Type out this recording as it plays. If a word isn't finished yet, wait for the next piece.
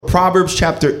Proverbs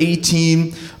chapter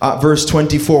 18, verse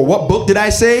 24. What book did I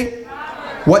say?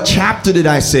 What chapter did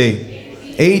I say?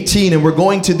 18. And we're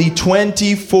going to the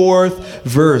 24th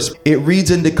verse. It reads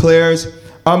and declares,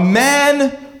 a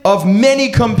man of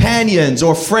many companions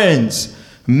or friends,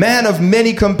 man of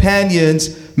many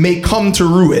companions may come to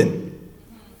ruin.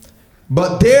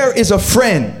 But there is a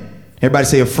friend, everybody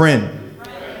say a friend,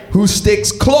 who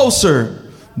sticks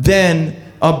closer than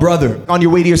a brother. On your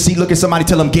way to your seat, look at somebody,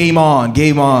 tell them game on,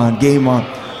 game on, game on.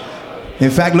 In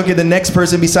fact, look at the next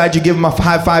person beside you, give them a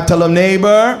high five, tell them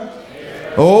neighbor,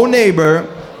 oh neighbor,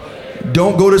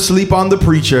 don't go to sleep on the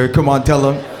preacher. Come on, tell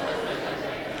them.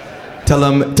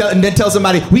 And then tell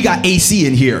somebody, we got AC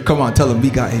in here. Come on, tell them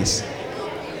we got AC.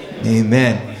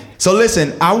 Amen. So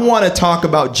listen, I want to talk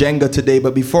about Jenga today,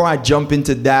 but before I jump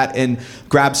into that and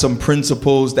grab some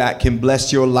principles that can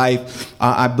bless your life,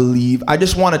 I believe, I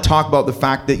just want to talk about the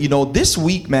fact that, this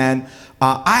week, man,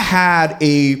 I had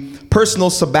a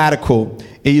personal sabbatical,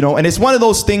 and it's one of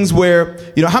those things where,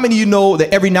 how many of you know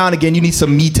that every now and again you need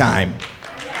some me time?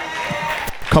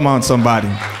 Come on, somebody.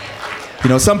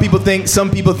 Some people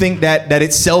think that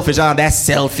it's selfish. Oh, that's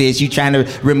selfish. You trying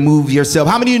to remove yourself.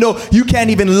 How many of you know you can't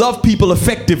even love people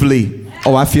effectively?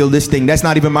 Oh, I feel this thing. That's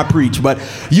not even my preach. But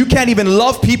you can't even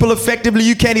love people effectively.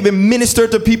 You can't even minister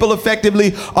to people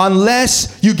effectively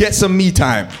unless you get some me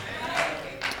time.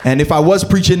 And if I was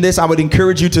preaching this, I would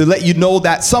encourage you to let you know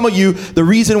that some of you, the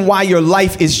reason why your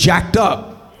life is jacked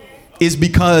up is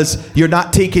because you're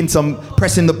not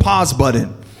pressing the pause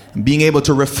button. And being able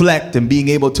to reflect and being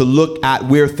able to look at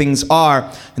where things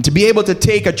are and to be able to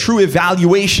take a true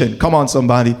evaluation, come on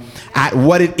somebody, at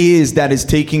what it is that is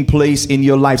taking place in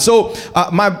your life. So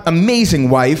my amazing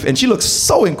wife, and she looks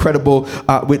so incredible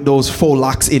with those faux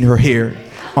locks in her hair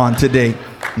on today,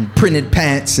 and printed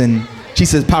pants, and she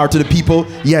says power to the people.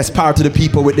 Yes, power to the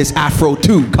people with this afro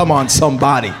too. Come on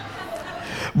somebody.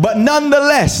 But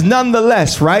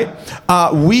nonetheless, right?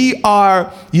 We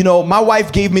are, my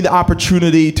wife gave me the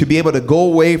opportunity to be able to go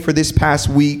away for this past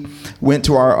week. Went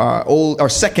to our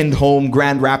second home,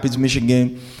 Grand Rapids,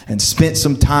 Michigan, and spent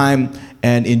some time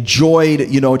and enjoyed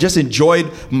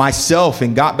myself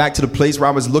and got back to the place where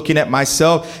I was looking at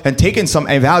myself and taking some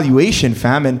evaluation,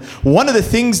 fam. And one of the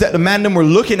things that the man and them were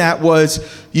looking at was,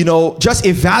 just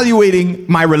evaluating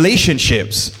my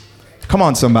relationships. Come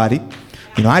on, somebody.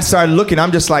 I started looking,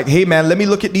 I'm just like, hey man, let me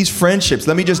look at these friendships.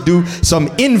 Let me just do some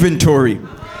inventory.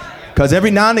 Because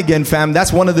every now and again, fam,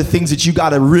 that's one of the things that you got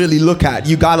to really look at.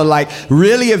 You got to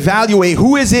really evaluate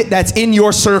who is it that's in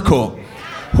your circle.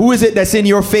 Who is it that's in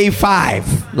your fave five?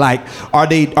 Are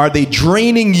they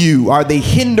draining you? Are they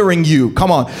hindering you? Come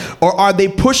on. Or are they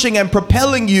pushing and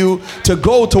propelling you to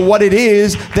go to what it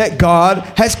is that God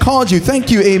has called you? Thank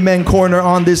you, Amen Corner,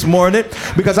 on this morning.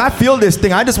 Because I feel this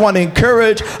thing. I just want to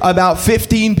encourage about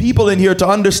 15 people in here to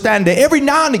understand that every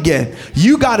now and again,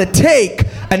 you got to take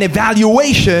an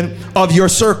evaluation of your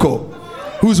circle.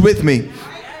 Who's with me?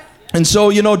 And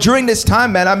so, during this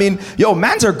time, man,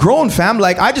 mans are grown, fam.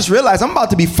 I just realized I'm about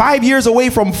to be 5 years away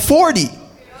from 40.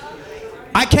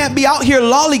 I can't be out here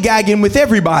lollygagging with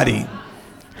everybody.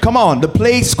 Come on, the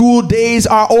play school days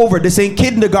are over. This ain't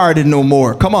kindergarten no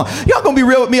more. Come on. Y'all gonna be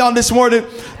real with me on this morning?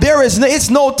 It's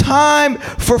no time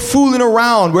for fooling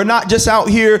around. We're not just out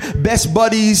here best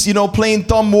buddies, playing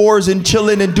thumb wars and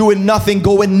chilling and doing nothing,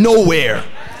 going nowhere.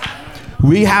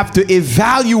 We have to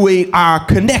evaluate our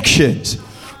connections.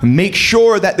 Make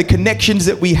sure that the connections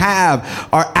that we have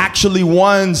are actually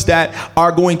ones that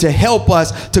are going to help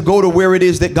us to go to where it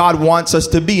is that God wants us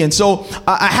to be. And so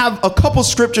I have a couple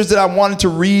scriptures that I wanted to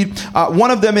read. One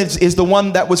of them is the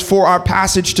one that was for our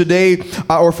passage today,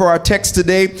 or for our text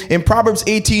today. In Proverbs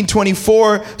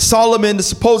 18:24,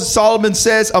 Solomon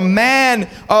says, a man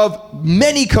of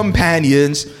many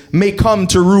companions may come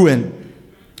to ruin.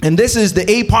 And this is the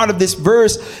A part of this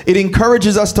verse. It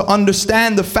encourages us to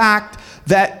understand the fact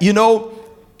that,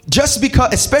 just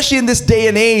because, especially in this day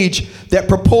and age that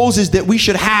proposes that we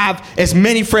should have as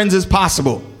many friends as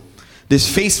possible.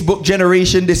 This Facebook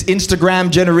generation, this Instagram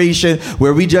generation,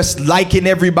 where we just liking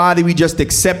everybody, we just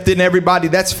accepting everybody.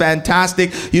 That's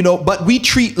fantastic, but we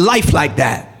treat life like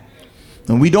that.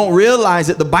 And we don't realize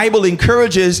that the Bible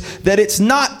encourages that it's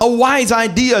not a wise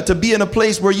idea to be in a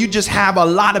place where you just have a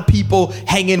lot of people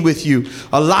hanging with you,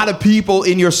 a lot of people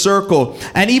in your circle.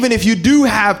 And even if you do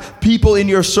have people in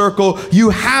your circle,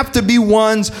 you have to be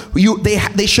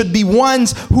they should be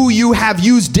ones who you have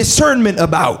used discernment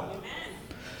about.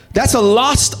 That's a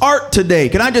lost art today.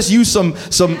 Can I just use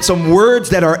some words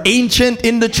that are ancient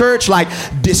in the church, like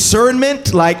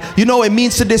discernment? Like, you know, it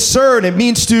means to discern. It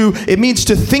means to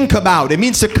think about. It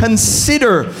means to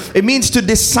consider. It means to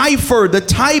decipher the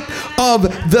type of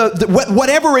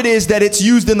whatever it is that it's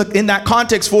used in that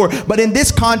context for. But in this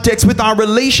context, with our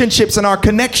relationships and our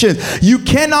connections, you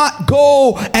cannot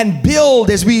go and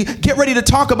build, as we get ready to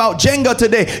talk about Jenga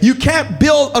today, you can't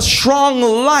build a strong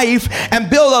life and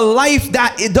build a life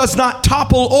that it does not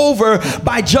topple over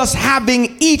by just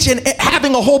having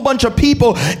a whole bunch of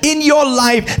people in your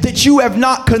life that you have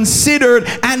not considered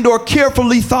and or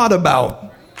carefully thought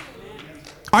about.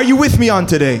 Are you with me on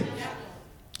today?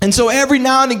 And so every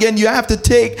now and again, you have to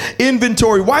take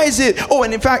inventory. Why is it? Oh,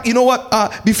 and in fact, you know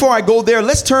what? Before I go there,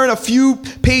 let's turn a few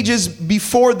pages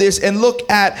before this and look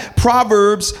at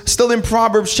Proverbs, still in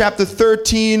Proverbs chapter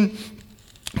 13.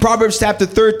 Proverbs chapter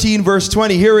 13, verse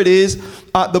 20. Here it is.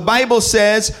 The Bible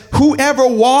says, whoever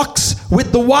walks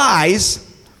with the wise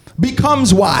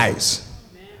becomes wise,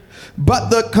 but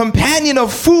the companion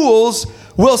of fools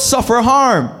will suffer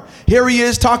harm. Here he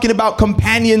is talking about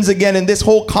companions again, and this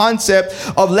whole concept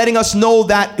of letting us know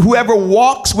that whoever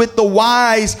walks with the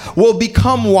wise will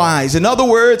become wise. In other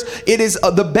words, it is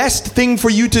the best thing for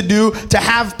you to do to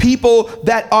have people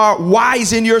that are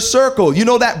wise in your circle. You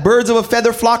know that birds of a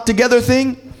feather flock together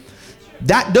thing?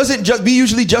 That doesn't just, we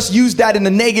usually just use that in a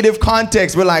negative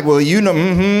context. We're like, well, you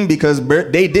know, because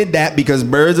they did that because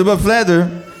birds of a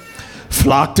feather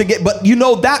flock together. But you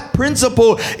know, that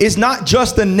principle is not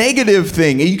just a negative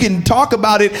thing. You can talk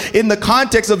about it in the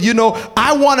context of, you know,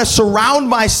 I want to surround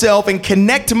myself and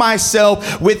connect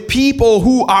myself with people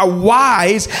who are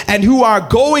wise and who are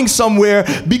going somewhere,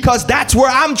 because that's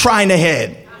where I'm trying to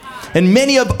head. And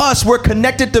many of us, we're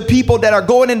connected to people that are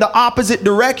going in the opposite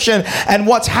direction. And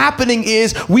what's happening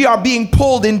is we are being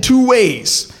pulled in two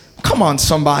ways. Come on,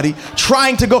 somebody.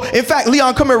 Trying to go. In fact,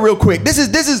 Leon, come here real quick. This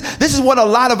is what a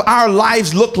lot of our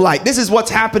lives look like. This is what's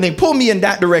happening. Pull me in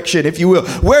that direction, if you will.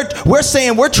 We're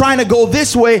saying we're trying to go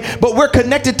this way, but we're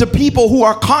connected to people who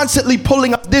are constantly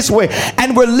pulling us this way.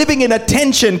 And we're living in a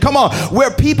tension. Come on. Where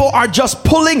people are just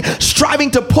striving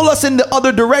to pull us in the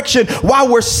other direction while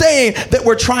we're saying that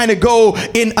we're trying to go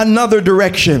in another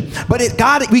direction. But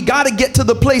we got to get to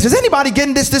the place. Is anybody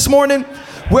getting this morning?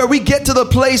 Where we get to the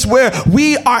place where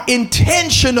we are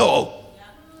intentional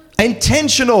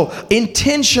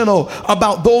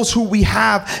about those who we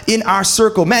have in our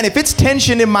circle. Man, if it's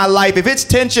tension in my life, if it's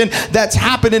tension that's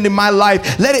happening in my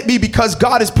life, let it be because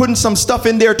God is putting some stuff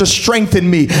in there to strengthen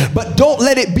me. But don't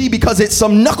let it be because it's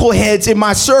some knuckleheads in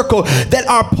my circle that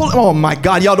are pulling. Oh my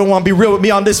God, y'all don't want to be real with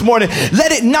me on this morning.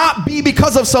 Let it not be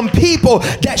because of some people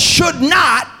that should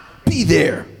not be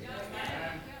there.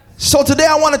 So today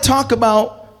I want to talk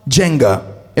about Jenga.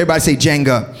 Everybody say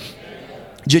Jenga.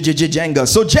 Jenga.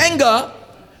 So Jenga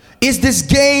is this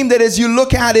game that, as you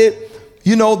look at it,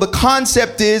 you know, the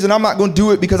concept is, and I'm not going to do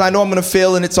it because I know I'm going to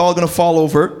fail and it's all going to fall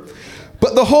over.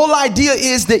 But the whole idea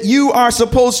is that you are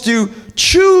supposed to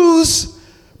choose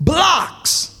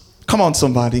blocks. Come on,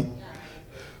 somebody.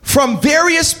 From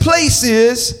various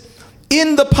places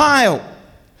in the pile.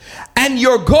 And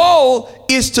your goal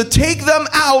is to take them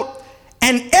out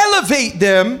and elevate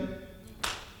them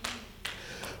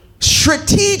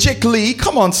strategically.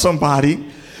 Come on, somebody.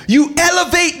 You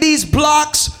elevate these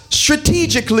blocks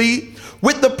strategically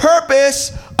with the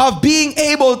purpose of being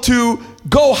able to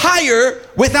go higher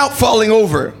without falling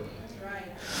over.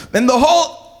 And the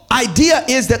whole idea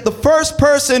is that the first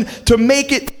person to make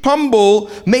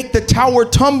the tower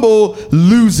tumble,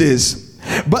 loses.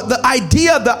 But the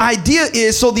idea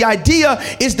is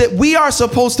that we are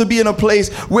supposed to be in a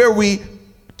place where we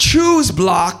choose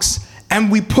blocks and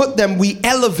we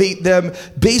elevate them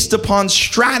based upon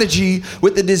strategy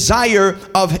with the desire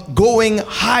of going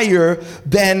higher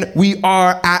than we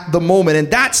are at the moment.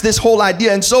 And that's this whole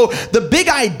idea. And so the big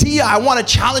idea I want to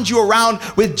challenge you around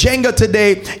with Jenga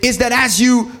today is that as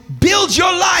you build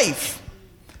your life,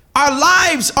 our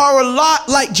lives are a lot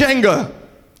like Jenga,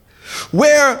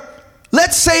 where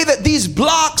let's say that these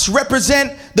blocks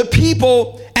represent the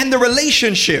people and the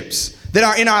relationships that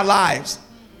are in our lives.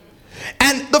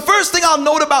 And the first thing I'll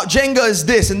note about Jenga is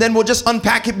this, and then we'll just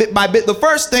unpack it bit by bit. The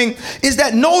first thing is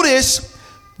that notice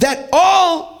that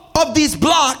all of these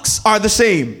blocks are the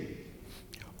same.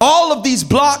 All of these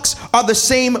blocks are the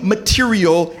same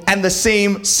material and the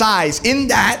same size. In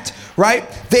that, right,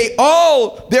 they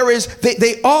all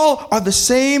are the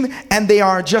same, and they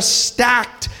are just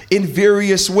stacked in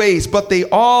various ways, but they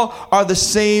all are the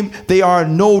same. They are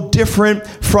no different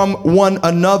from one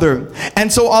another. And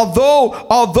so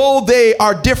although they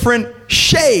are different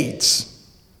shades,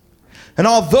 and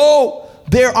although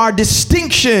there are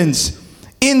distinctions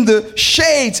in the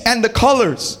shades and the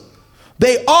colors,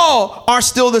 they all are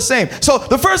still the same. So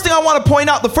the first thing I want to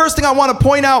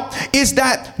point out, is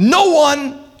that no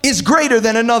one is greater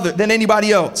than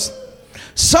anybody else.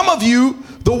 Some of you,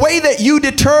 the way that you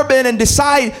determine and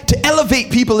decide to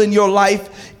elevate people in your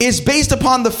life is based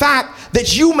upon the fact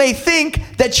that you may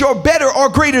think that you're better or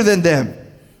greater than them.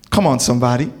 Come on,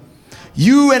 somebody.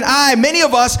 You and I, many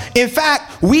of us, in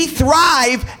fact, we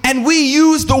thrive and we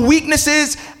use the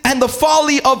weaknesses and the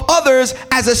folly of others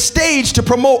as a stage to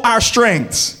promote our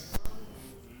strengths.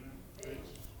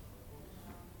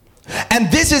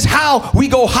 And this is how we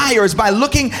go higher, is by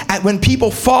looking at when people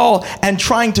fall and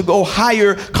trying to go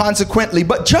higher consequently.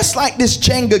 But just like this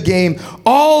Jenga game,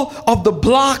 all of the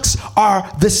blocks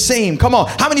are the same. Come on.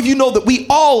 How many of you know that we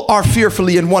all are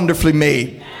fearfully and wonderfully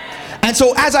made? And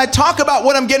so as I talk about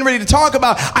what I'm getting ready to talk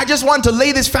about, I just want to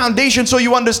lay this foundation so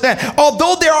you understand.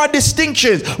 Although there are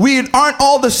distinctions, we aren't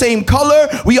all the same color.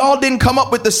 We all didn't come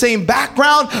up with the same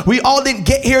background. We all didn't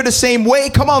get here the same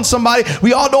way. Come on, somebody.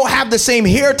 We all don't have the same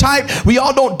hair type. We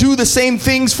all don't do the same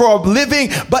things for a living.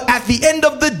 But at the end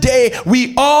of the day,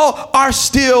 we all are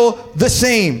still the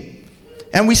same.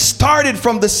 And we started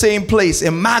from the same place,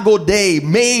 Imago Dei,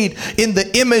 made in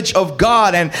the image of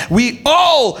God. And we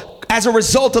all, as a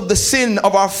result of the sin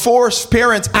of our first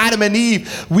parents, Adam and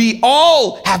Eve, we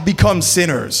all have become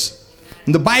sinners.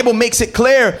 And the Bible makes it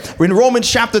clear in Romans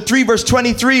chapter 3, verse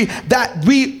 23, that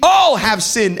we all have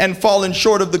sinned and fallen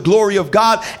short of the glory of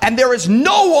God. And there is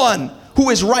no one who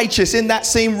is righteous. In that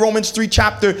same Romans 3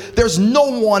 chapter, there's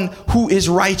no one who is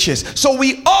righteous. So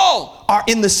we all are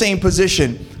in the same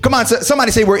position. Come on,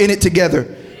 somebody say we're in it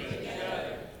together.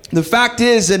 The fact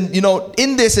is, and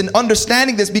in this and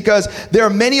understanding this, because there are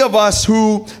many of us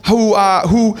who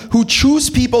choose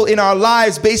people in our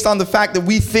lives based on the fact that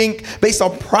we think, based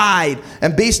on pride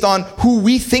and based on who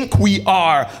we think we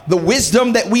are, the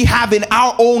wisdom that we have in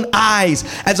our own eyes,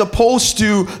 as opposed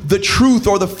to the truth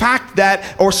or the fact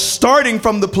that, or starting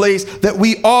from the place that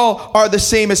we all are the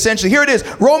same essentially. Here it is,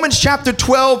 Romans chapter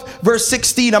 12, verse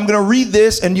 16. I'm going to read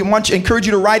this and encourage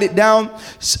you to write it down.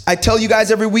 I tell you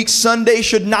guys every week, Sunday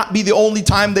should not be the only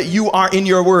time that you are in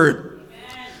your word.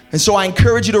 And so I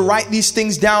encourage you to write these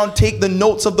things down, take the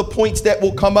notes of the points that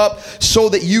will come up so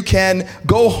that you can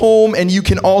go home and you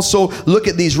can also look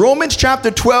at these. Romans chapter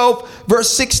 12, verse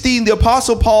 16, the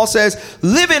Apostle Paul says,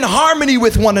 live in harmony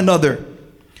with one another.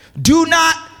 Do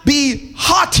not be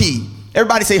haughty.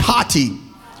 Everybody say haughty.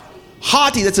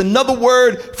 Haughty, that's another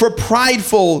word for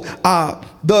prideful.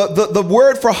 The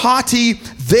word for haughty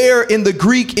there in the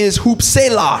Greek is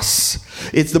hupselos.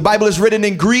 The Bible is written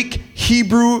in Greek,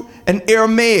 Hebrew, and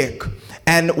Aramaic.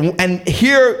 And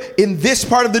here in this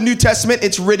part of the New Testament,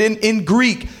 it's written in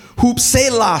Greek,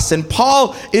 hupselos. And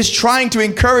Paul is trying to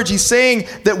encourage, he's saying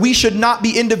that we should not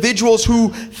be individuals who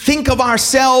think of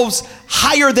ourselves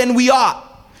higher than we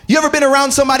ought. You ever been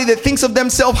around somebody that thinks of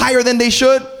themselves higher than they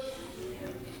should?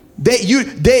 They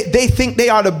think they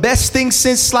are the best thing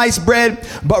since sliced bread,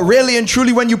 but really and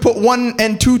truly when you put 1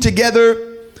 and 2 together,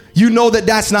 you know that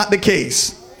that's not the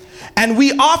case. And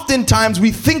we oftentimes,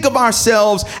 we think of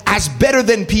ourselves as better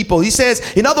than people. He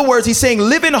says, in other words, he's saying,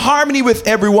 live in harmony with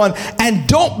everyone and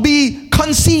don't be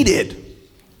conceited.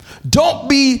 Don't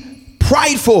be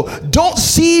prideful. Don't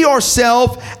see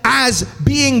yourself as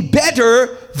being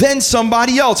better than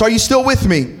somebody else. Are you still with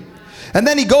me? And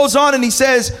then he goes on and he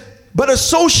says, but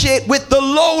associate with the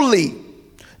lowly.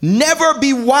 Never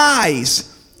be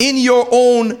wise in your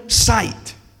own sight.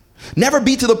 Never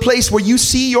be to the place where you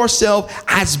see yourself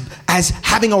as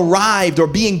having arrived or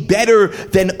being better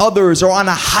than others or on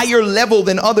a higher level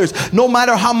than others, no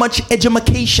matter how much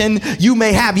education you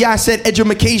may have. Yeah, I said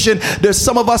education. There's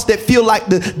some of us that feel like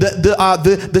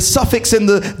the suffix and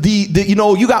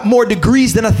the you got more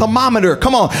degrees than a thermometer.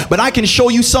 Come on, but I can show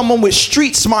you someone with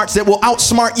street smarts that will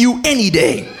outsmart you any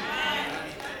day.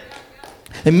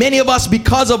 And many of us,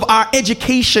 because of our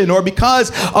education or because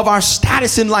of our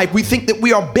status in life, we think that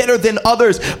we are better than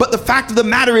others. But the fact of the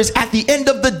matter is, at the end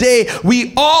of the day,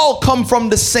 we all come from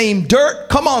the same dirt.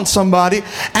 Come on, somebody.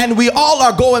 And we all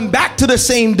are going back to the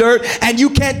same dirt. And you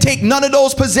can't take none of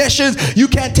those possessions. You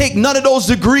can't take none of those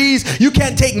degrees. You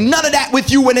can't take none of that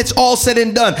with you when it's all said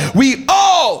and done. We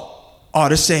all are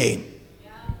the same.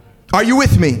 Are you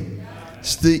with me?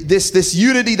 This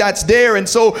unity that's there, and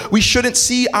so we shouldn't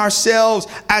see ourselves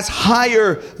as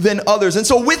higher than others. And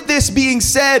so with this being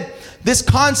said, this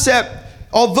concept,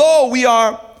 although we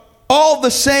are all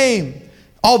the same,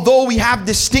 although we have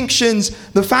distinctions,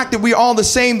 the fact that we're all the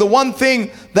same, the one thing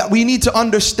that we need to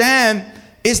understand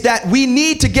is that we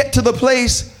need to get to the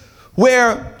place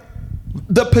where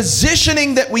the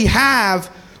positioning that we have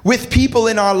with people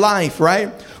in our life,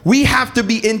 right? We have to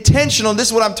be intentional. This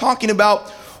is what I'm talking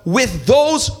about, with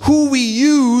those who we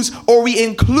use or we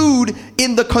include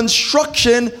in the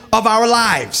construction of our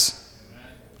lives.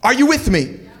 Are you with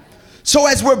me? So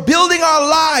as we're building our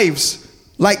lives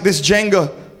like this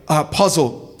Jenga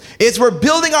puzzle, as we're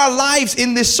building our lives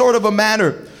in this sort of a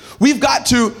manner, we've got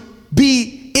to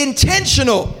be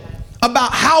intentional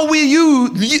about how we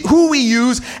use, who we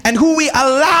use, and who we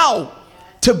allow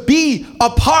to be a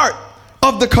part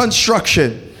of the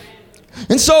construction.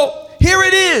 And so here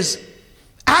it is.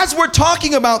 As we're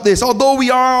talking about this, although we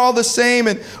are all the same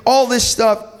and all this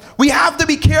stuff, we have to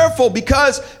be careful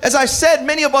because, as I said,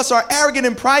 many of us are arrogant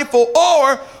and prideful,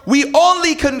 or we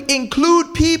only can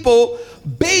include people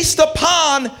based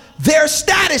upon their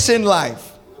status in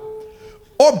life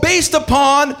or based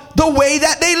upon the way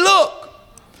that they look.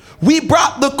 We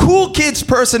brought the cool kids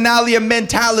personality and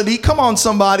mentality, come on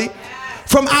somebody,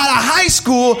 from out of high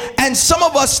school, and some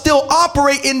of us still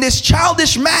operate in this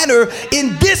childish manner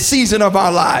in this season of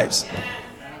our lives.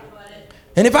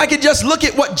 And if I could just look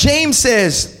at what James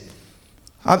says,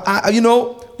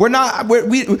 we're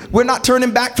not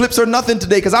turning back flips or nothing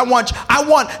today, because I want,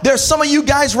 there's some of you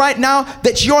guys right now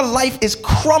that your life is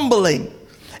crumbling,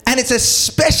 and it's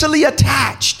especially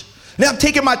attached. Now I'm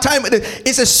taking my time with it.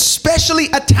 It's especially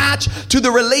attached to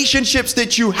the relationships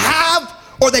that you have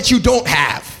or that you don't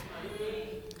have.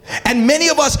 And many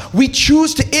of us, we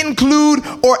choose to include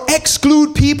or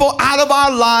exclude people out of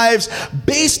our lives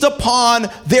based upon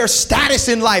their status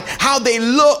in life, how they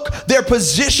look, their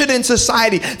position in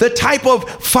society, the type of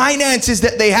finances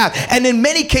that they have. And in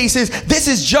many cases, this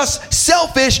is just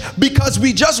selfish because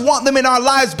we just want them in our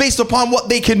lives based upon what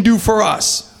they can do for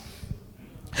us.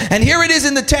 And here it is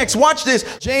in the text. Watch this.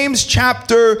 James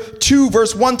chapter 2,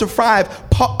 verse 1 to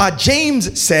 5.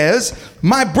 James says,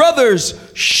 "My brothers,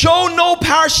 show no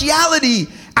partiality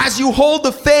as you hold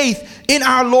the faith in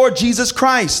our Lord Jesus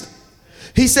Christ."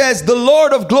 He says, "The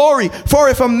Lord of glory, for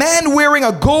if a man wearing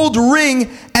a gold ring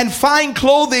and fine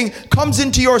clothing comes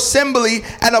into your assembly,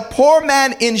 and a poor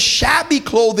man in shabby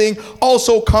clothing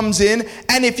also comes in,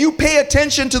 and if you pay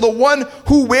attention to the one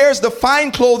who wears the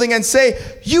fine clothing and say,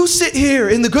 'You sit here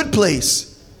in the good place.'"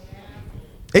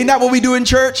 Ain't that what we do in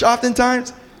church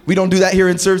oftentimes? We don't do that here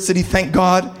in Serve City, thank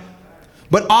God.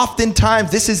 But oftentimes,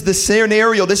 this is the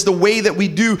scenario, this is the way that we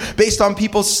do based on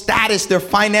people's status, their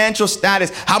financial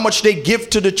status, how much they give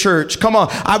to the church. Come on,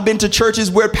 I've been to churches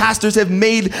where pastors have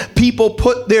made people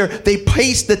they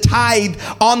paste the tithe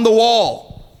on the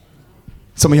wall.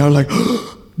 Some of y'all are like,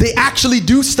 they actually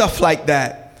do stuff like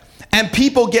that. And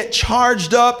people get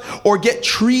charged up or get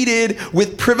treated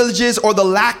with privileges or the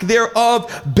lack thereof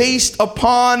based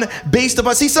upon.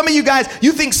 See, some of you guys,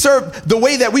 you think the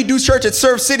way that we do church at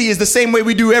Serve City is the same way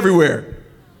we do everywhere.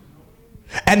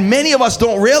 And many of us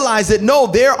don't realize that, no,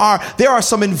 there are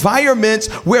some environments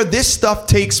where this stuff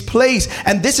takes place.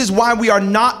 And this is why we are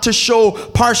not to show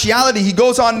partiality. He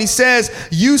goes on and he says,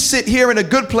 "You sit here in a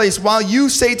good place while you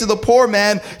say to the poor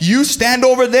man, 'You stand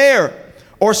over there,'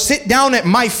 or 'Sit down at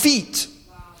my feet.'"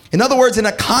 In other words, in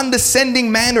a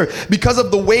condescending manner, because of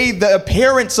the way, the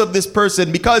appearance of this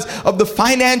person, because of the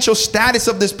financial status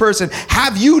of this person.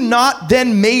 Have you not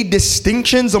then made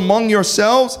distinctions among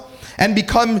yourselves and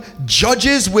become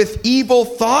judges with evil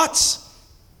thoughts?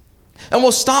 And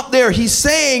we'll stop there. He's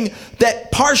saying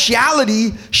that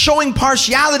showing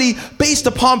partiality based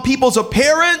upon people's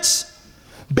appearance,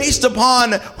 based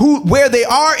upon where they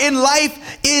are in life,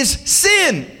 is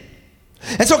sin.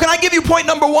 And so can I give you point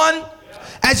number one?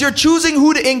 As you're choosing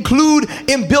who to include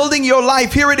in building your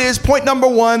life, here it is, point number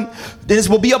one. This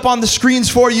will be up on the screens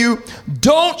for you.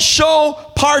 Don't show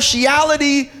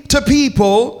partiality to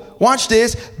people, watch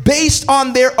this, based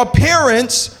on their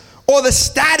appearance or the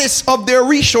status of their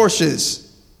resources.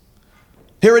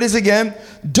 Here it is again.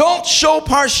 Don't show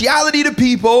partiality to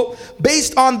people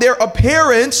based on their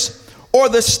appearance or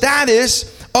the status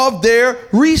of their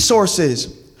resources.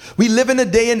 We live in a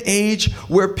day and age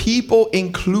where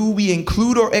we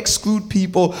include or exclude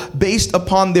people based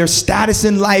upon their status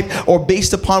in life or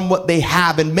based upon what they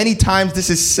have. And many times this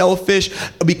is selfish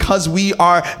because we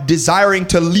are desiring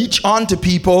to leech onto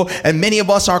people, and many of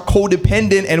us are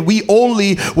codependent, and we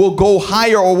only will go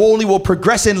higher or only will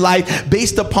progress in life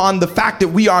based upon the fact that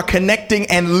we are connecting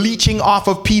and leeching off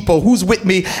of people. Who's with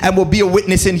me and will be a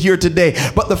witness in here today?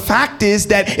 But the fact is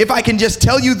that if I can just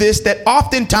tell you this, that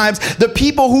oftentimes the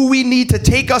people who we need to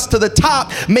take us to the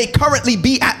top may currently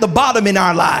be at the bottom in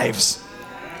our lives.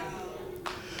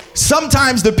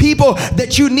 Sometimes the people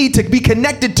that you need to be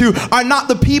connected to are not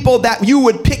the people that you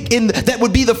would pick that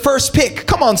would be the first pick.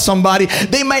 Come on, somebody.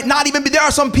 They might not even be. There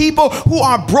are some people who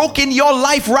are broken in your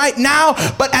life right now,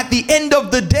 but at the end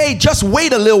of the day, just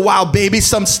wait a little while, baby.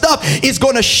 Some stuff is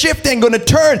going to shift and going to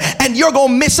turn, and you're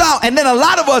going to miss out. And then a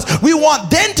lot of us, we want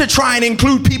then to try and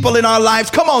include people in our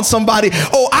lives. Come on, somebody.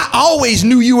 Oh, I always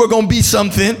knew you were going to be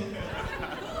something.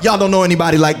 Y'all don't know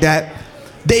anybody like that.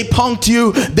 They punked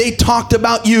you. They talked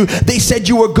about you. They said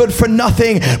you were good for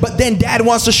nothing. But then dad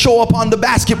wants to show up on the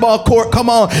basketball court. Come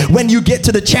on. When you get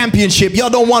to the championship, y'all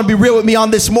don't want to be real with me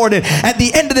on this morning. At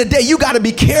the end of the day, you got to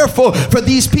be careful for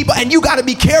these people. And you got to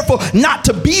be careful not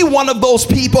to be one of those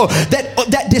people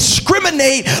that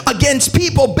discriminate against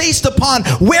people based upon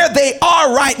where they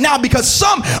are right now. Because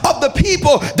some of the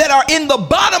people that are in the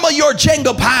bottom of your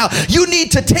Jenga pile, you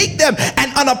need to take them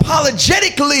and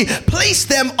unapologetically place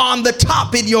them on the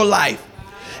top in your life.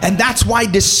 And that's why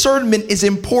discernment is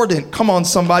important. Come on,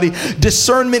 somebody.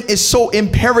 Discernment is so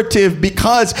imperative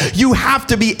because you have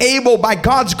to be able, by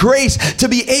God's grace, to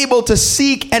be able to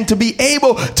seek and to be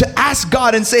able to ask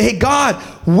God and say, hey, God,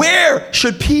 where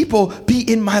should people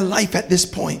be in my life at this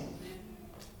point?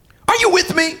 Are you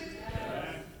with me?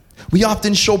 We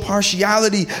often show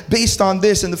partiality based on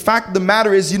this. And the fact of the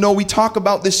matter is, we talk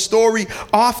about this story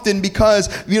often because,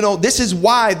 this is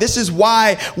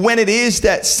why when it is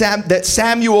that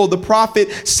Samuel, the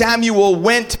prophet Samuel,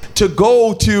 went to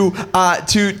go to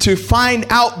find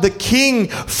out the king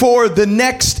for the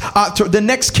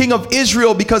next king of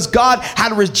Israel, because God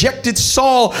had rejected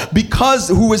Saul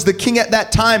who was the king at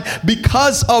that time,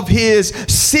 because of his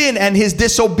sin and his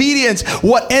disobedience.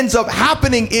 What ends up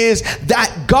happening is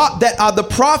that the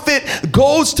prophet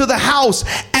goes to the house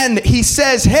and he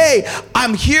says, hey,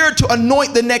 I'm here to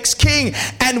anoint the next king.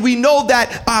 And we know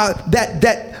that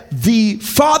the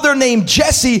father named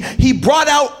Jesse, he brought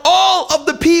out all of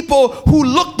the people who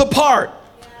looked the part,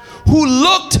 who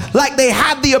looked like they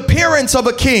had the appearance of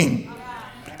a king.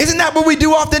 Isn't that what we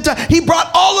do oftentimes? He brought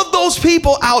all of those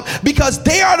people out because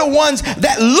they are the ones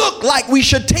that look like we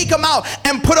should take them out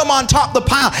and put them on top of the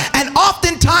pile. And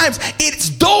oftentimes it's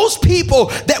those people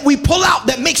that we pull out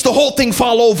that makes the whole thing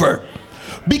fall over.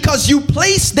 Because you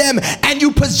place them and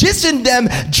you position them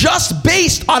just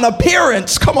based on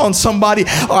appearance. Come on, somebody.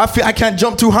 I can't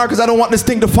jump too hard because I don't want this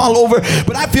thing to fall over.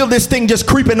 But I feel this thing just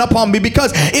creeping up on me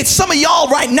because it's some of y'all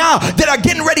right now that are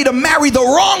getting ready to marry the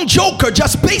wrong joker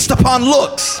just based upon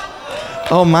looks.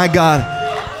 Oh my God.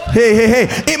 Hey.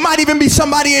 It might even be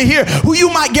somebody in here who you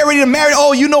might get ready to marry.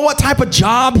 Oh, you know what type of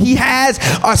job he has?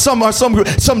 Or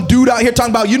some dude out here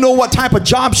talking about, you know what type of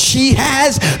job she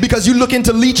has? Because you're looking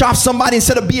to leech off somebody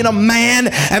instead of being a man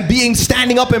and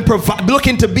standing up and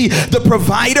looking to be the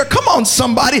provider. Come on,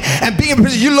 somebody. And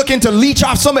you're looking to leech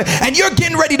off somebody and you're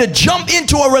getting ready to jump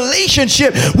into a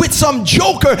relationship with some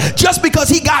joker just because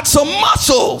he got some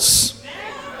muscles.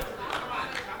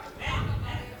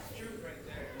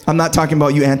 I'm not talking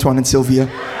about you, Antoine and Sylvia.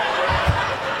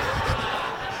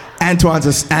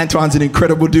 Antoine's an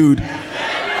incredible dude.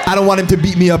 I don't want him to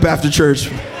beat me up after church.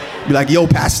 Be like, yo,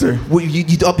 pastor,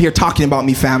 you up here talking about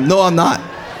me, fam. No, I'm not.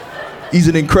 He's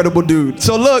an incredible dude.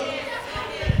 So look.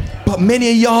 But many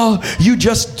of y'all, you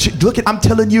just look at, I'm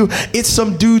telling you, it's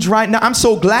some dudes right now. I'm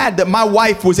so glad that my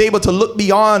wife was able to look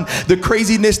beyond the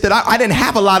craziness that I didn't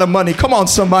have a lot of money. Come on,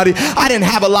 somebody. I didn't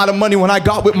have a lot of money when I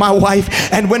got with my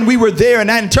wife. And when we were there,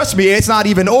 and trust me, it's not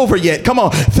even over yet. Come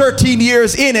on, 13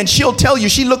 years in, and she'll tell you,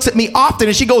 she looks at me often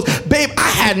and she goes, babe, I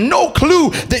had no clue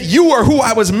that you were who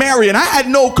I was marrying. I had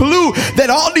no clue that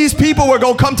all these people were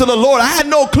going to come to the Lord. I had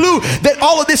no clue that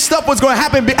all of this stuff was going to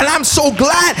happen. And I'm so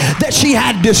glad that she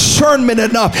had discernment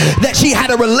enough, that she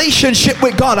had a relationship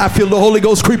with God. I feel the Holy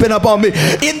Ghost creeping up on me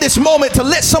in this moment to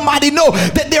let somebody know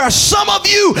that there are some of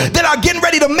you that are getting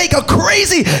ready to make a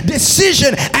crazy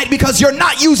decision because you're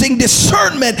not using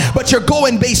discernment, but you're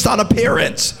going based on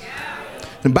appearance.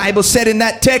 The Bible said in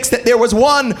that text that there was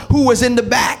one who was in the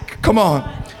back. Come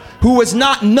on. Who was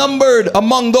not numbered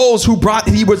among those who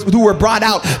were brought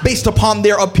out based upon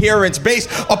their appearance, based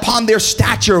upon their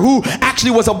stature, who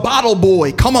actually was a bottle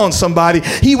boy. Come on, somebody.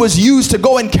 He was used to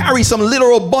go and carry some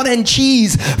literal bun and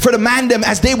cheese for the mandem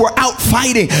as they were out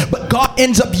fighting. But God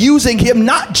ends up using him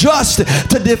not just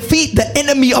to defeat the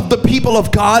enemy of the people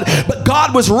of God, but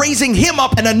God was raising him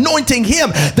up and anointing him.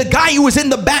 The guy who was in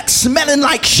the back smelling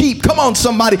like sheep. Come on,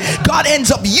 somebody. God ends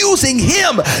up using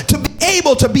him to be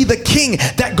able to be the king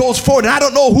that goes forward. And I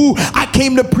don't know who I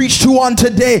came to preach to on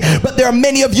today, but there are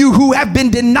many of you who have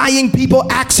been denying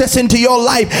people access into your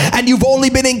life, and you've only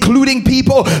been including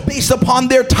people based upon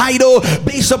their title,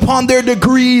 based upon their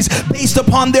degrees, based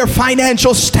upon their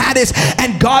financial status.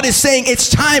 And God is saying it's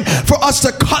time for us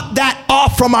to cut that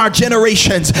off from our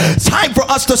generations. It's time for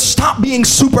us to stop being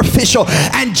superficial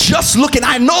and just looking.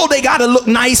 I know they gotta look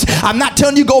nice. I'm not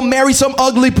telling you go marry some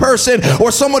ugly person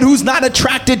or someone who's not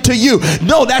attracted to you.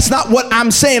 No, that's not what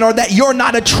I'm saying, or that you're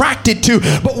not attracted to.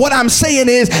 But what I'm saying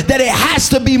is that it has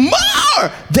to be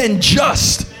more than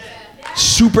just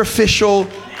superficial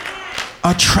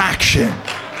attraction.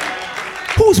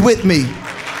 Who's with me?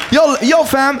 Yo,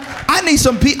 fam, I need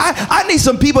some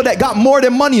people that got more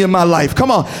than money in my life. Come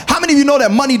on. How many of you know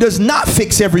that money does not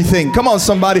fix everything? Come on,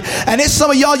 somebody. And it's some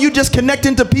of y'all, you just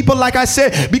connecting to people, like I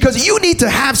said, because you need to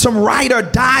have some ride or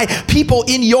die people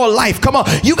in your life. Come on.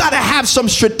 You got to have some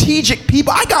strategic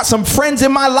people. I got some friends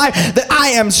in my life that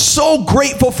I am so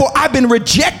grateful for. I've been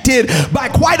rejected by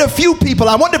quite a few people.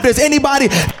 I wonder if there's anybody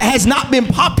that has not been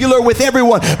popular with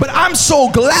everyone. But I'm so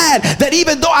glad that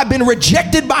even though I've been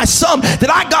rejected by some, that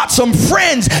I got some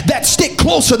friends that stick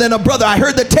closer than a brother. I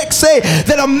heard the text say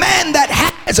that a man that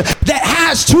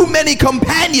has too many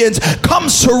companions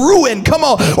comes to ruin. Come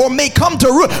on, or may come to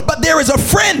ruin. But there is a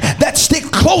friend that sticks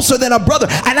closer than a brother,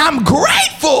 and I'm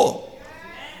grateful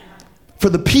for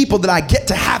the people that I get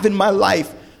to have in my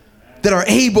life that are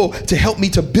able to help me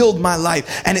to build my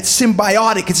life. And it's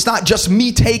symbiotic. It's not just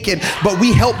me taking, but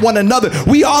we help one another.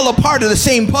 We all a part of the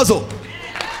same puzzle.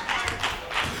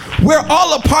 We're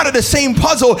all a part of the same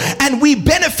puzzle, and we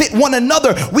benefit one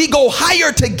another. We go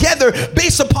higher together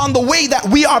based upon the way that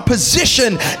we are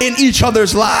positioned in each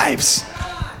other's lives.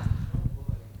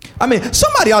 I mean,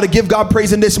 somebody ought to give God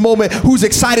praise in this moment who's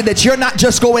excited that you're not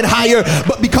just going higher,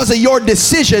 but because of your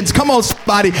decisions. Come on,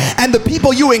 somebody. And the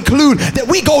people you include, that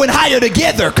we going higher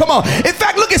together. Come on. In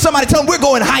fact, look at somebody, tell them we're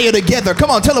going higher together. Come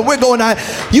on, tell them we're going higher.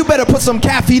 You better put some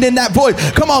caffeine in that voice.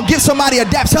 Come on, give somebody a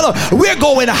dap. Tell them we're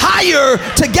going higher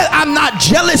together. I'm not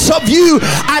jealous of you.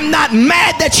 I'm not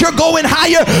mad that you're going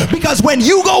higher, because when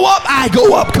you go up, I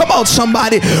go up. Come on,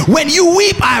 somebody. When you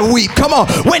weep, I weep. Come on.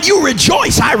 When you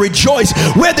rejoice, I rejoice.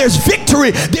 Where there's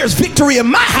victory in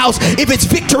my house if it's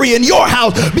victory in your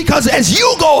house, because as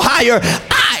you go higher,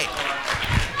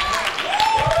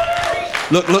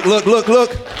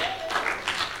 look,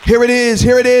 here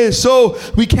it is. So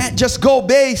we can't just go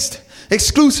based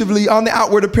exclusively on the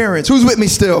outward appearance. Who's with me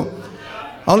still?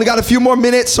 I only got a few more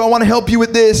minutes, so I want to help you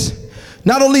with this.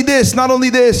 Not only this,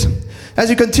 as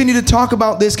you continue to talk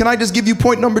about this, can I just give you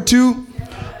point number 2?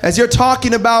 As you're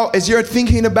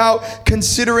thinking about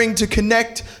considering to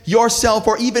connect yourself,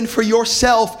 or even for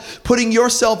yourself, putting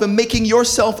yourself and making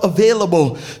yourself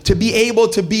available to be able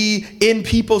to be in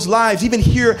people's lives, even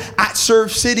here at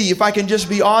Serve City, if I can just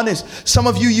be honest, some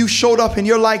of you showed up and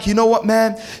you're like, you know what,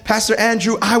 man, Pastor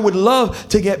Andrew, I would love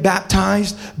to get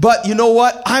baptized, but you know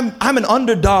what, I'm an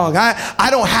underdog. I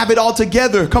don't have it all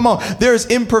together. Come on, there's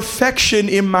imperfection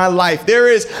in my life. There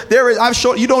is. I've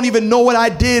shown you don't even know what I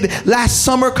did last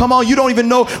summer. Come on, you don't even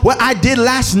know what I did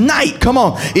last night. Come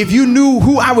on, if you knew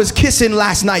who I was kissing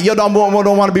last night, you don't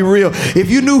want to be real.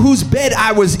 If you knew whose bed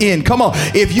I was in, come on.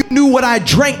 If you knew what I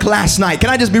drank last night, can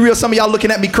I just be real? Some of y'all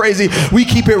looking at me crazy. We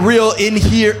keep it real in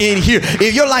here.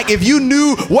 If you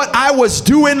knew what I was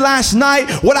doing last night,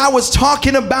 what I was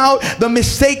talking about, the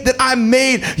mistake that I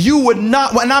made, you would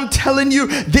not. And I'm telling you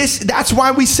this, that's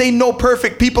why we say no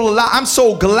perfect people allowed. I'm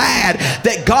so glad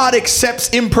that God accepts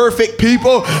imperfect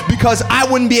people, because I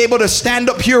wouldn't be able to stand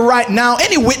up here right now.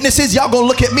 Any witnesses? Y'all gonna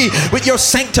look at me with your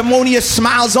sanctimonious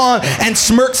smiles on and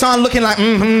smirks on, looking like,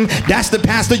 that's the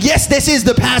pastor. Yes, this is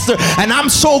the pastor. And I'm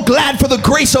so glad for the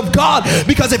grace of God,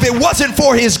 because if it wasn't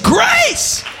for his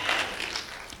grace,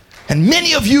 and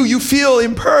many of you feel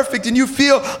imperfect and you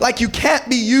feel like you can't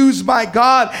be used by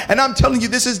God. And I'm telling you,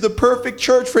 this is the perfect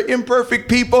church for imperfect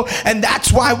people. And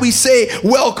that's why we say,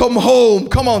 welcome home.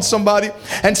 Come on, somebody.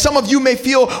 And some of you may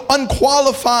feel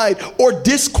unqualified or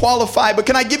disqualified. But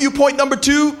can I give you point number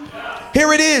 2?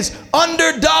 Here it is.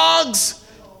 Underdogs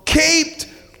caped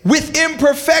with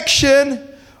imperfection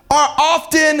are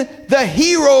often the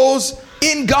heroes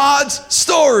in God's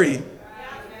story.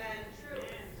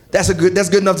 That's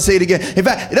good enough to say it again. In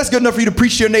fact, that's good enough for you to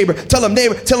preach to your neighbor. Tell them,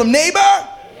 neighbor.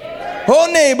 Oh,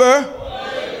 neighbor.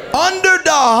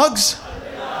 Underdogs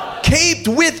caped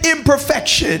with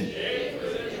imperfection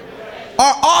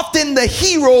are often the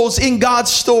heroes in God's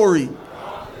story.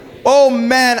 Oh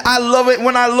man, I love it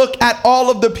when I look at all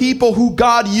of the people who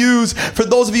God used. For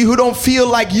those of you who don't feel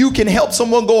like you can help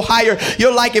someone go higher,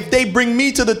 you're like, if they bring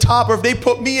me to the top or if they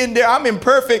put me in there, I'm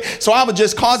imperfect, so I would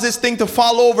just cause this thing to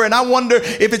fall over. And I wonder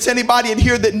if it's anybody in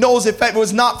here that knows if it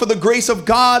was not for the grace of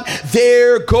God,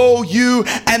 there go you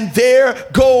and there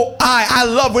go I. I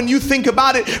love when you think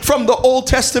about it from the Old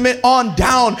Testament on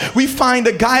down. We find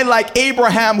a guy like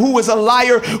Abraham, who was a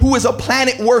liar, who was a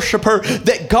planet worshiper,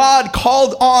 that God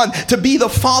called on to be the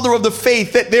father of the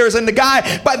faith. That there's a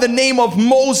guy by the name of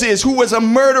Moses, who was a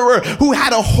murderer, who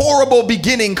had a horrible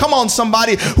beginning. Come on,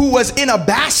 somebody, who was in a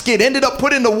basket, ended up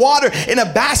put in the water in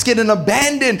a basket and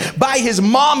abandoned by his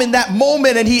mom in that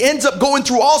moment. And he ends up going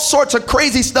through all sorts of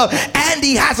crazy stuff. And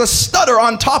he has a stutter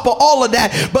on top of all of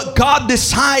that. But God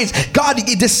decides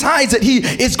that he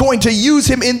is going to use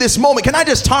him in this moment. Can I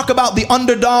just talk about the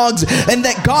underdogs and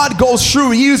that God goes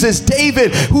through? He uses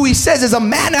David, who he says is a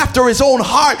man after his own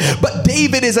heart. But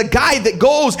David is a guy that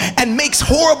goes and makes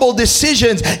horrible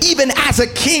decisions, even as a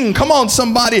king. Come on,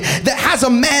 somebody, that has a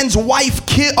man's wife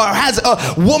killed, or has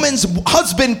a woman's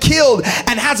husband killed,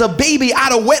 and has a baby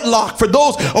out of wedlock. For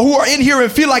those who are in here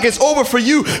and feel like it's over for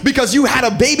you because you had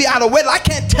a baby out of wedlock, I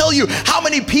can't tell you how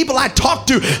many people I talk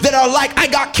to that are like, I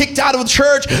got kicked out of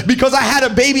church because I had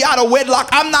a baby out of wedlock.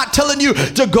 I'm not telling you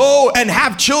to go and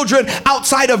have children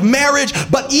outside of marriage,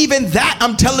 but even that,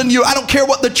 I'm telling you, I don't care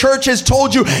what the church has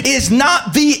told you, is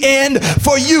not the end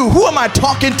for you. Who am I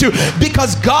talking to?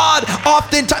 Because God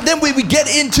oftentimes, then we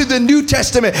get into the New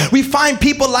Testament, we find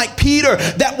people like Peter,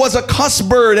 that was a cuss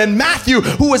bird, and Matthew,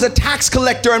 who was a tax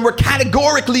collector, and were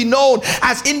categorically known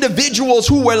as individuals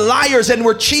who were liars and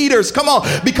were cheaters. Come on,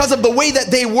 because of the way that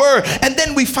they were. And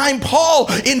then we find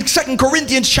Paul in 2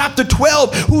 Corinthians chapter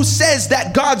 12, who says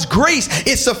that God's grace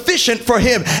is sufficient for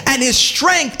him and his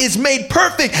strength is made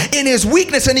perfect in his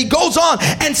weakness. And he goes on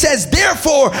and says,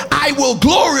 therefore I will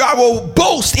glory, I will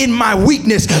boast in my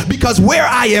weakness, because where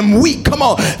I am weak, come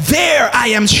on, there I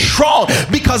am strong,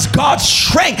 because God's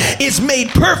strength is made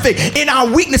perfect in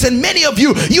our weakness. And many of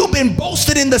you, you've been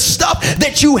boasted in the stuff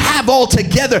that you have all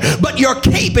together, but your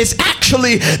cape is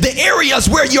actually the areas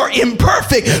where you're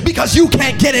imperfect, because you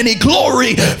can't get any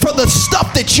glory for the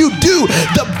stuff that you do,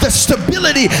 the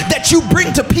stability that you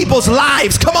bring to people's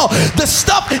lives. Come on, the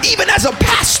stuff, even as a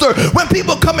pastor, when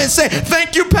people come and say,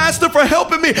 thank you, pastor, for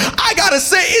helping me, I gotta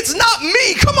say, it's not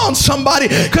me. Come on, somebody,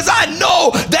 because I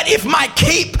know that if my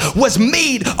cape was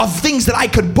made of things that I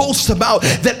could boast about,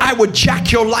 that I would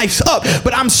jack your lives up.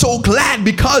 But I'm so glad,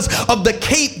 because of the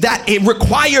cape, that it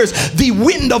requires the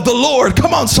wind of the Lord.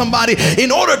 Come on, somebody,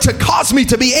 in order to cause me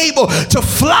to be able to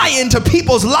fly into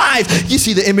people's lives. You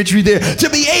see the imagery there, to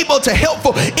be able to help.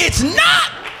 It's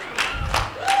not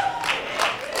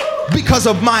because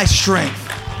of my strength.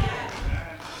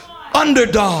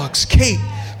 Underdogs cape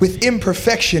with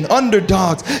imperfection.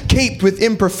 Underdogs caped with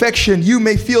imperfection. You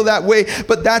may feel that way,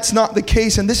 but that's not the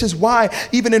case. And this is why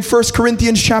even in 1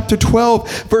 Corinthians chapter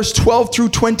 12, verse 12 through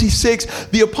 26,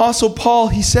 the apostle Paul,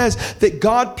 he says that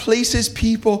God places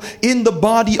people in the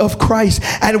body of Christ.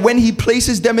 And when he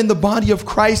places them in the body of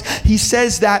Christ, he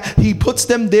says that he puts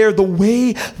them there the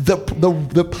way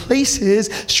the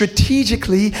places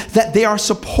strategically that they are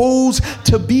supposed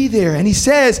to be there. And he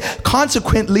says,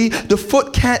 consequently, the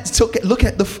foot can't look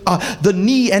at the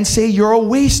knee and say you're a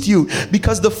waist, you,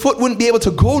 because the foot wouldn't be able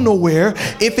to go nowhere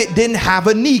if it didn't have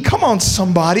a knee. Come on,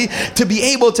 somebody, to be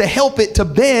able to help it to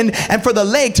bend and for the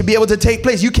leg to be able to take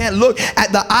place. You can't look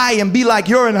at the eye and be like,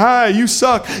 you're an eye, you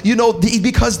suck, you know,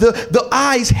 because the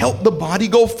eyes help the body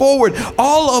go forward.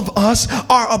 All of us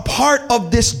are a part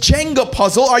of this Jenga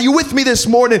puzzle. Are you with me this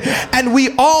morning? And we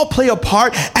all play a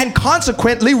part, and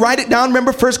consequently, write it down,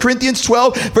 remember 1 Corinthians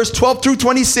 12 verse 12 through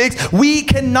 26, we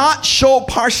cannot show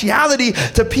partiality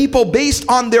to people based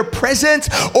on their presence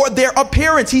or their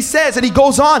appearance. He says, and he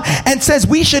goes on and says,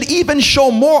 we should even show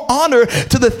more honor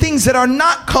to the things that are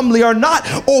not comely, are not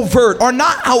overt, are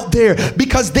not out there,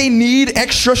 because they need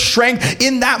extra strength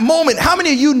in that moment. How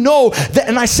many of you know that,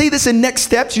 and I say this in Next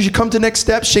Steps, you should come to Next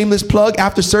Steps, shameless plug,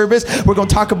 after service, we're going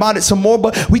to talk about it some more,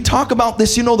 but we talk about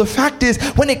this, you know, the fact is,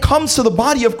 when it comes to the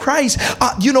body of Christ,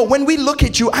 you know, when we look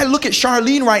at you, I look at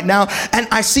Charlene right now, and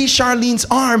I see Charlene's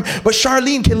arm, but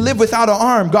Charlene can live without an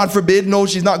arm. God forbid, no,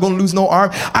 she's not going to lose no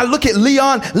arm. I look at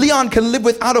Leon. Leon can live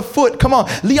without a foot. Come on,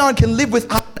 Leon can live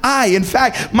without an eye. In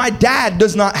fact, my dad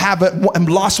does not have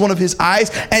lost one of his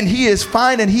eyes, and he is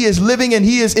fine, and he is living, and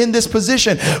he is in this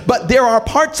position. But there are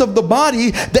parts of the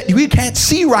body that we can't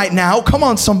see right now. Come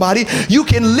on, somebody. You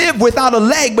can live without a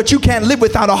leg, but you can't live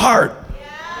without a heart.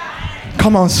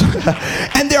 Come on.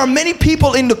 And there are many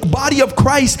people in the body of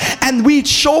Christ, and we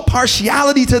show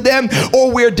partiality to them,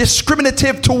 or we're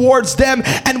discriminative towards them,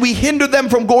 and we hinder them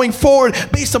from going forward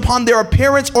based upon their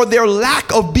appearance or their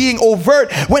lack of being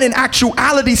overt, when in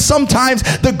actuality sometimes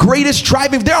the greatest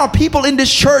driving, there are people in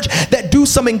this church that do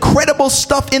some incredible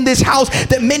stuff in this house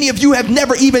that many of you have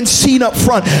never even seen up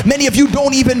front. Many of you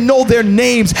don't even know their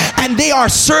names, and they are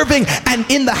serving and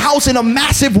in the house in a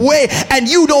massive way, and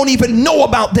you don't even know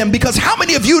about them, because how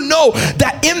many of you know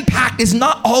that impact is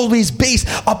not always based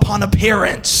upon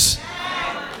appearance?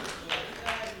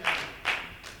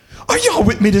 Are y'all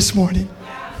with me this morning?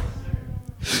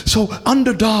 So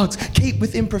underdogs, caped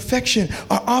with imperfection,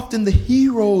 are often the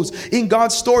heroes in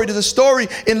God's story. There's a story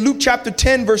in Luke chapter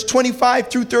 10, verse 25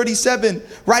 through 37.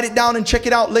 Write it down and check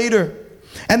it out later.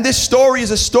 And this story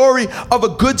is a story of a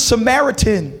good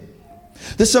Samaritan.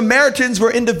 The Samaritans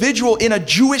were individual in a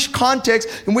Jewish context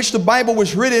in which the Bible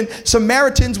was written.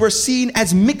 Samaritans were seen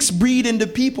as mixed breed into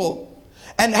people.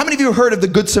 And how many of you have heard of the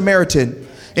Good Samaritan?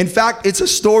 In fact, it's a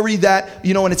story that,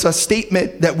 and it's a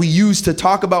statement that we use to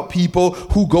talk about people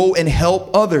who go and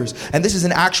help others. And this is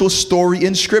an actual story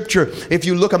in Scripture. If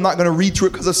you look, I'm not going to read through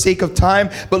it because of sake of time,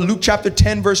 but Luke chapter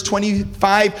 10, verse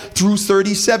 25 through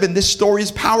 37, this story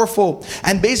is powerful.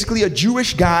 And basically a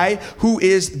Jewish guy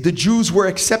the Jews were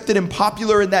accepted and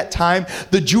popular in that time.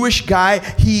 The Jewish guy,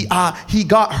 he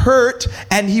got hurt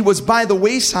and he was by the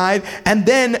wayside. And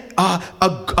then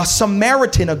a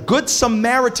Samaritan, a good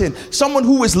Samaritan, someone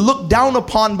who was looked down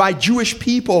upon by Jewish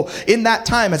people in that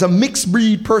time as a mixed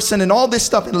breed person and all this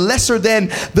stuff, and lesser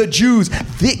than the Jews.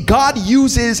 God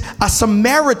uses a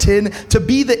Samaritan to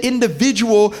be the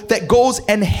individual that goes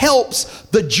and helps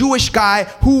the Jewish guy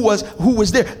who was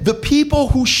there. The people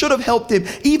who should have helped him,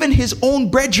 even his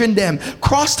own brethren, them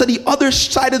crossed to the other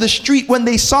side of the street when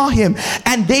they saw him,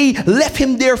 and they left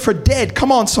him there for dead.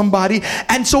 Come on, somebody.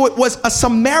 And so it was a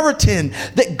Samaritan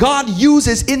that God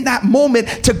uses in that moment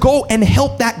to go and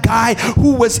help that guy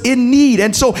who was in need.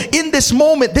 And so in this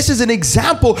moment, this is an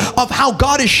example of how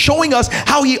God is showing us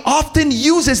how he often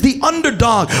uses the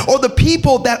underdog, or the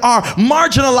people that are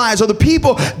marginalized, or the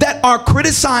people that are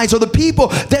criticized, or the people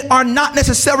that are not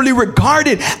necessarily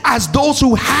regarded as those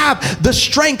who have the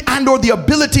strength and or the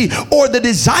ability or the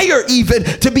desire even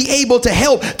to be able to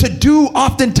help, to do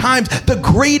oftentimes the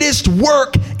greatest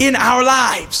work in our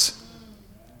lives.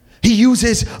 He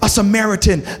uses a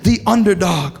Samaritan, the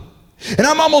underdog. And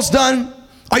I'm almost done.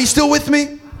 Are you still with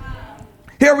me?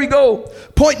 Here we go.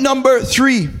 Point number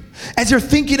 3. As you're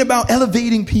thinking about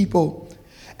elevating people,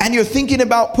 and you're thinking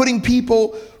about putting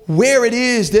people where it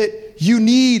is that you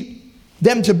need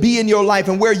them to be in your life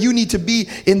and where you need to be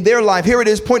in their life. Here it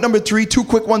is. Point number 3. 2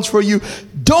 quick ones for you.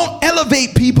 Don't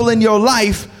elevate people in your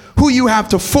life who you have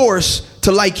to force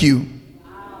to like you.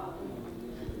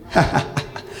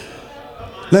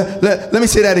 Let me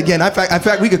say that again. In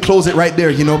fact, we could close it right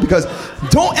there, because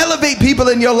don't elevate people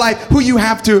in your life who you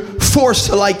have to force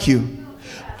to like you.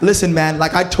 Listen, man,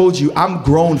 like I told you, I'm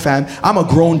grown, fam. I'm a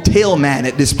grown tail man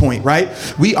at this point, right?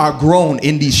 We are grown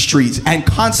in these streets. And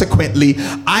consequently,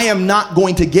 I am not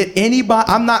going to get anybody.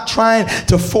 I'm not trying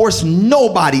to force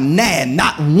nobody,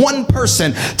 not one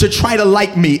person to try to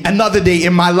like me another day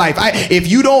in my life. If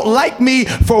you don't like me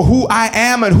for who I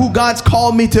am and who God's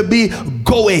called me to be,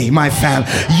 go away, my fam.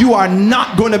 You are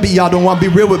not going to be, y'all don't want to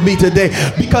be real with me today,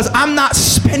 because I'm not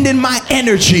spending my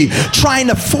energy trying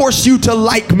to force you to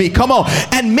like me. Come on.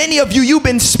 And many of you, you've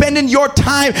been spending your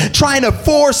time trying to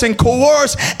force and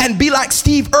coerce and be like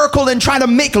Steve Urkel and try to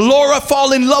make Laura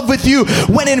fall in love with you,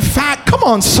 when in fact, come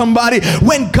on somebody,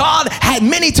 when God had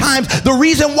many times, the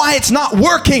reason why it's not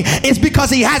working is because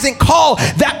he hasn't called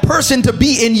that person to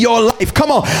be in your life.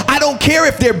 Come on. I don't care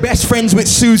if they're best friends with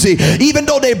Susie, even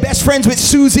though they're best friends with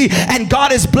Susie and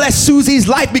God has blessed Susie's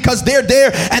life because they're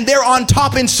there and they're on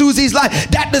top in Susie's life.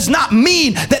 That does not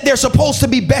mean that they're supposed to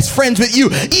be best friends with you.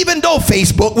 Even though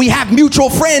Facebook, we have mutual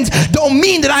friends, don't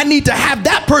mean that I need to have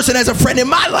that person as a friend in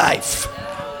my life.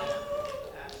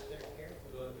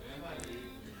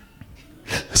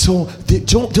 So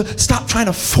don't stop trying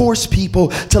to force people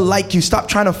to like you. Stop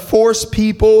trying to force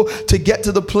people to get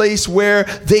to the place where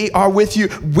they are with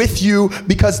you,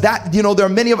 because that, there are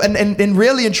many of, and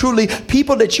really and truly,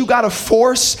 people that you got to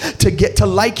force to get to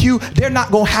like you, they're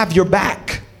not going to have your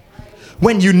back.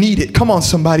 when you need it. Come on,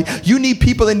 somebody. You need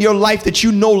people in your life that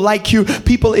you know like you,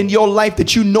 people in your life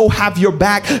that you know have your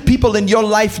back, people in your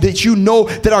life that you know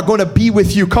that are going to be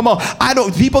with you. Come on.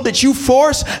 People that you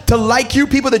force to like you,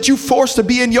 people that you force to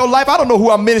be in your life. I don't know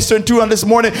who I'm ministering to on this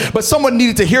morning, but someone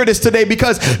needed to hear this today,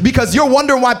 because you're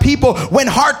wondering why people, when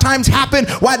hard times happen,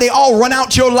 why they all run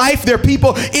out your life. There are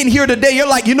people in here today, you're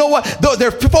like, you know what? There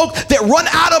are folks that run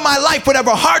out of my life whenever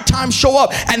hard times show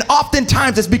up. And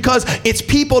oftentimes it's because it's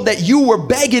people that you were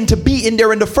begging to be in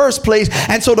there in the first place.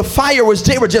 And so the fire was,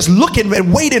 they were just looking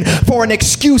and waiting for an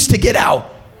excuse to get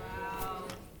out.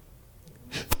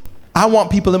 I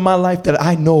want people in my life that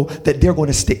I know that they're going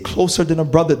to stick closer than a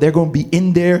brother. They're going to be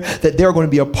in there, that they're going to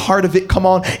be a part of it. Come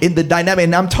on, in the dynamic.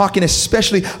 And I'm talking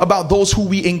especially about those who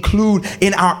we include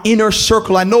in our inner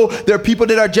circle. I know there are people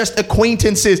that are just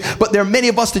acquaintances, but there are many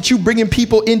of us that you bringing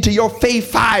people into your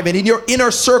faith five and in your inner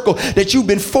circle that you've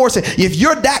been forcing. If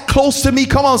you're that close to me,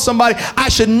 come on, somebody, I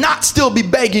should not still be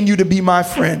begging you to be my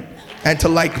friend and to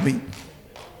like me.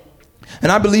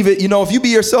 And I believe it, if you be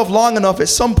yourself long enough, at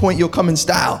some point you'll come in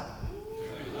style.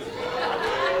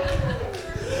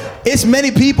 It's many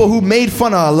people who made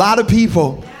fun of a lot of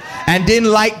people and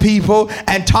didn't like people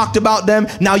and talked about them.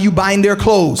 Now you buying their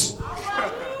clothes.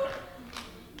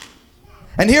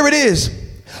 And here it is.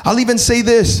 I'll even say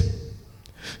this.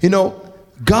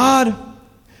 God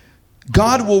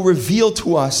will reveal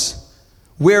to us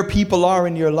where people are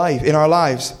in your life, in our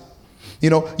lives. You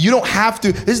don't have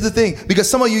to. This is the thing, because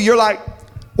some of you, you're like,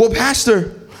 well,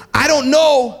 Pastor, I don't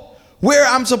know where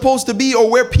I'm supposed to be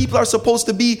or where people are supposed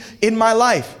to be in my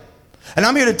life. And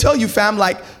I'm here to tell you, fam,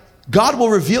 God will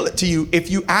reveal it to you if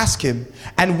you ask him.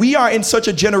 And we are in such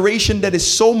a generation that is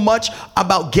so much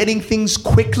about getting things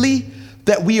quickly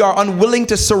that we are unwilling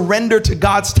to surrender to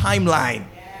God's timeline.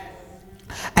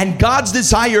 And God's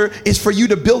desire is for you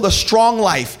to build a strong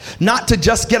life, not to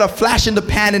just get a flash in the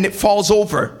pan and it falls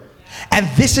over. And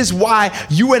this is why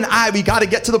you and we got to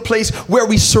get to the place where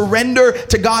we surrender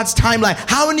to God's timeline.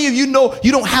 How many of you know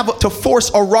you don't have to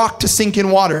force a rock to sink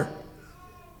in water?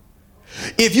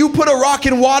 If you put a rock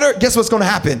in water, guess what's going to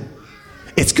happen?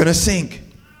 It's going to sink.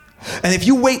 And if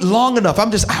you wait long enough,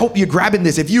 I hope you're grabbing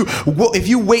this. If you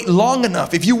wait long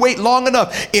enough, even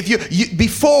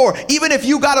if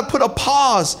you got to put a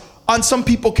pause on some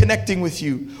people connecting with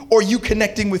you or you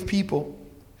connecting with people,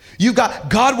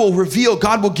 God will reveal,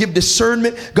 God will give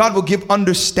discernment, God will give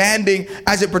understanding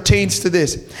as it pertains to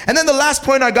this. And then the last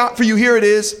point I got for you, here it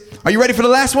is. Are you ready for the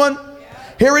last one?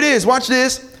 Here it is. Watch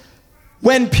this.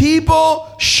 When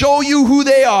people show you who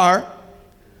they are,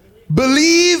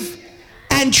 believe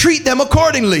and treat them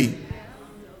accordingly.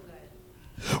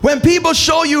 When people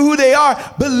show you who they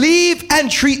are, believe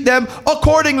and treat them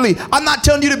accordingly. I'm not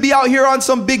telling you to be out here on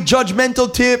some big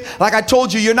judgmental tip. Like I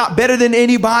told you, you're not better than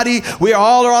anybody. We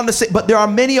all are on the same. But there are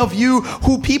many of you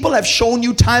who people have shown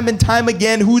you time and time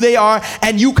again who they are,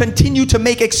 and you continue to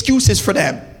make excuses for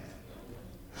them.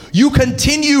 You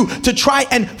continue to try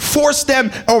and force them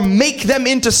or make them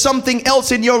into something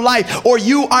else in your life, or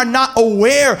you are not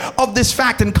aware of this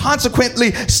fact, and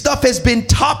consequently stuff has been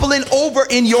toppling over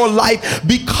in your life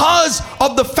because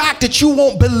of the fact that you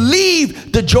won't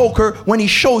believe the joker when he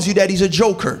shows you that he's a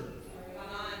joker.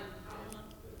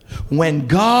 When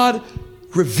God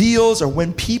reveals, or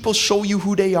when people show you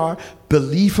who they are,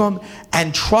 believe them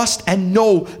and trust and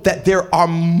know that there are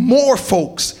more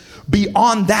folks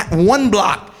beyond that one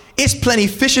block. It's plenty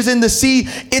fishes in the sea.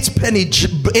 It's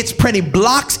plenty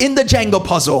blocks in the Jenga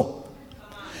puzzle.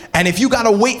 And if you got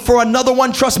to wait for another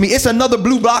one, trust me, it's another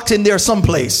blue box in there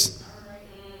someplace.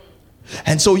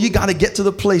 And so you got to get to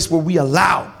the place where we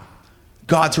allow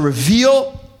God to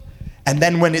reveal. And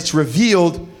then when it's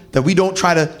revealed, that we don't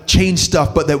try to change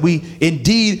stuff, but that we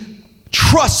indeed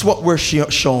trust what we're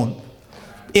shown.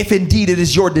 If indeed it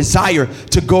is your desire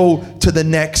to go to the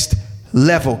next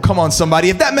level. Come on, somebody.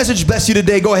 If that message blessed you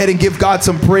today, go ahead and give God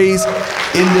some praise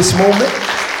in this moment.